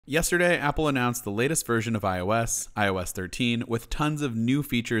Yesterday, Apple announced the latest version of iOS, iOS 13, with tons of new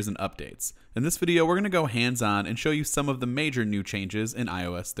features and updates. In this video, we're going to go hands-on and show you some of the major new changes in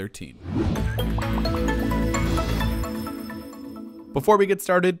iOS 13. Before we get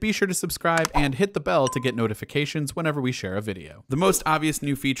started, be sure to subscribe and hit the bell to get notifications whenever we share a video. The most obvious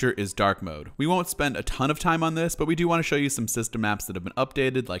new feature is dark mode. We won't spend a ton of time on this, but we do want to show you some system apps that have been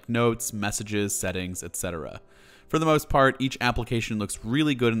updated, like notes, messages, settings, etc. For the most part, each application looks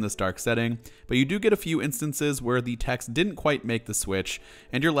really good in this dark setting, but you do get a few instances where the text didn't quite make the switch,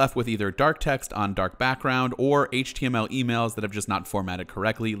 and you're left with either dark text on dark background or HTML emails that have just not formatted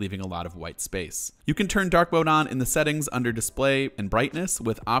correctly, leaving a lot of white space. You can turn dark mode on in the settings under display and brightness,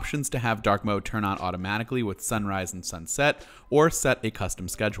 with options to have dark mode turn on automatically with sunrise and sunset, or set a custom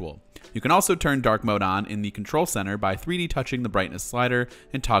schedule. You can also turn dark mode on in the control center by 3D touching the brightness slider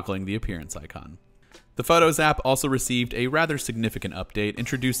and toggling the appearance icon. The Photos app also received a rather significant update,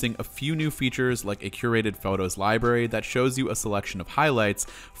 introducing a few new features like a curated photos library that shows you a selection of highlights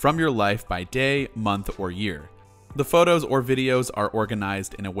from your life by day, month, or year. The photos or videos are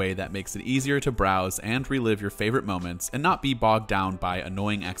organized in a way that makes it easier to browse and relive your favorite moments and not be bogged down by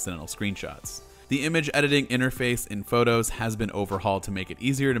annoying accidental screenshots. The image editing interface in Photos has been overhauled to make it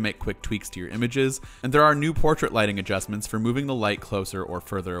easier to make quick tweaks to your images, and there are new portrait lighting adjustments for moving the light closer or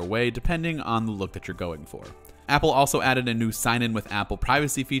further away depending on the look that you're going for. Apple also added a new Sign In with Apple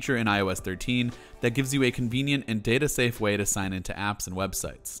privacy feature in iOS 13 that gives you a convenient and data-safe way to sign into apps and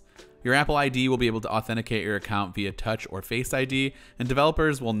websites. Your Apple ID will be able to authenticate your account via Touch or Face ID, and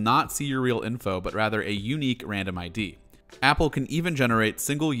developers will not see your real info but rather a unique random ID. Apple can even generate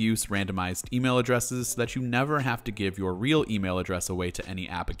single-use randomized email addresses so that you never have to give your real email address away to any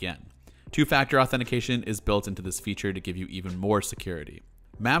app again. Two-factor authentication is built into this feature to give you even more security.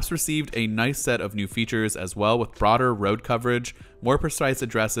 Maps received a nice set of new features as well, with broader road coverage, more precise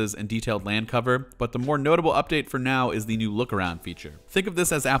addresses, and detailed land cover, but the more notable update for now is the new look-around feature. Think of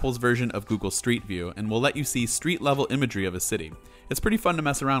this as Apple's version of Google Street View and will let you see street-level imagery of a city. It's pretty fun to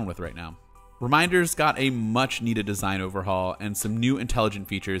mess around with right now. Reminders got a much needed design overhaul and some new intelligent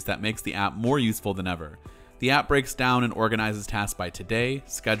features that makes the app more useful than ever. The app breaks down and organizes tasks by today,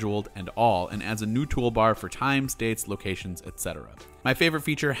 scheduled, and all, and adds a new toolbar for times, dates, locations, etc. My favorite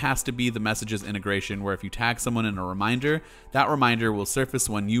feature has to be the messages integration, where if you tag someone in a reminder, that reminder will surface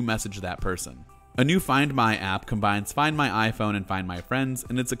when you message that person. A new Find My app combines Find My iPhone and Find My Friends,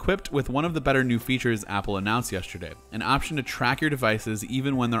 and it's equipped with one of the better new features Apple announced yesterday, an option to track your devices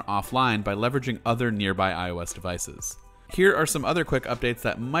even when they're offline by leveraging other nearby iOS devices. Here are some other quick updates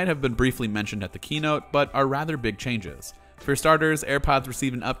that might have been briefly mentioned at the keynote, but are rather big changes. For starters, AirPods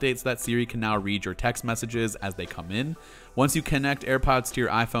received an update so that Siri can now read your text messages as they come in. Once you connect AirPods to your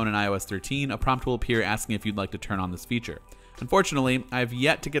iPhone in iOS 13, a prompt will appear asking if you'd like to turn on this feature. Unfortunately, I have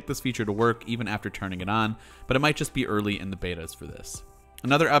yet to get this feature to work even after turning it on, but it might just be early in the betas for this.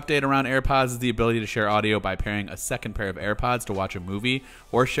 Another update around AirPods is the ability to share audio by pairing a second pair of AirPods to watch a movie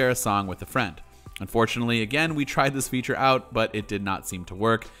or share a song with a friend. Unfortunately, again, we tried this feature out, but it did not seem to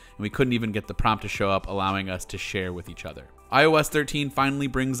work, and we couldn't even get the prompt to show up allowing us to share with each other. iOS 13 finally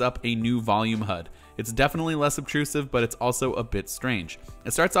brings up a new Volume HUD. It's definitely less obtrusive, but it's also a bit strange.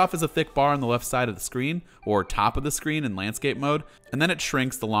 It starts off as a thick bar on the left side of the screen, or top of the screen in landscape mode, and then it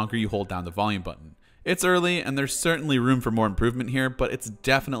shrinks the longer you hold down the volume button. It's early, and there's certainly room for more improvement here, but it's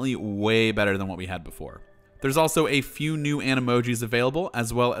definitely way better than what we had before. There's also a few new animojis available,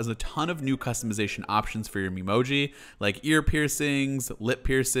 as well as a ton of new customization options for your Memoji, like ear piercings, lip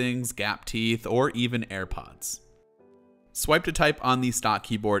piercings, gap teeth, or even AirPods. Swipe to type on the stock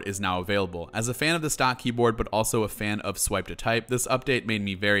keyboard is now available. As a fan of the stock keyboard, but also a fan of swipe to type, this update made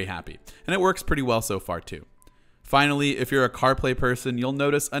me very happy, and it works pretty well so far too. Finally, if you're a CarPlay person, you'll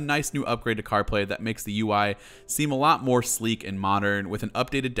notice a nice new upgrade to CarPlay that makes the UI seem a lot more sleek and modern, with an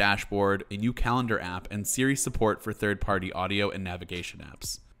updated dashboard, a new calendar app, and Siri support for third-party audio and navigation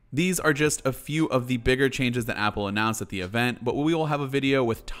apps. These are just a few of the bigger changes that Apple announced at the event, but we will have a video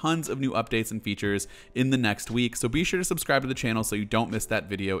with tons of new updates and features in the next week, so be sure to subscribe to the channel so you don't miss that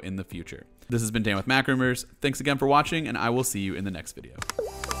video in the future. This has been Dan with Mac Rumors. Thanks again for watching, and I will see you in the next video.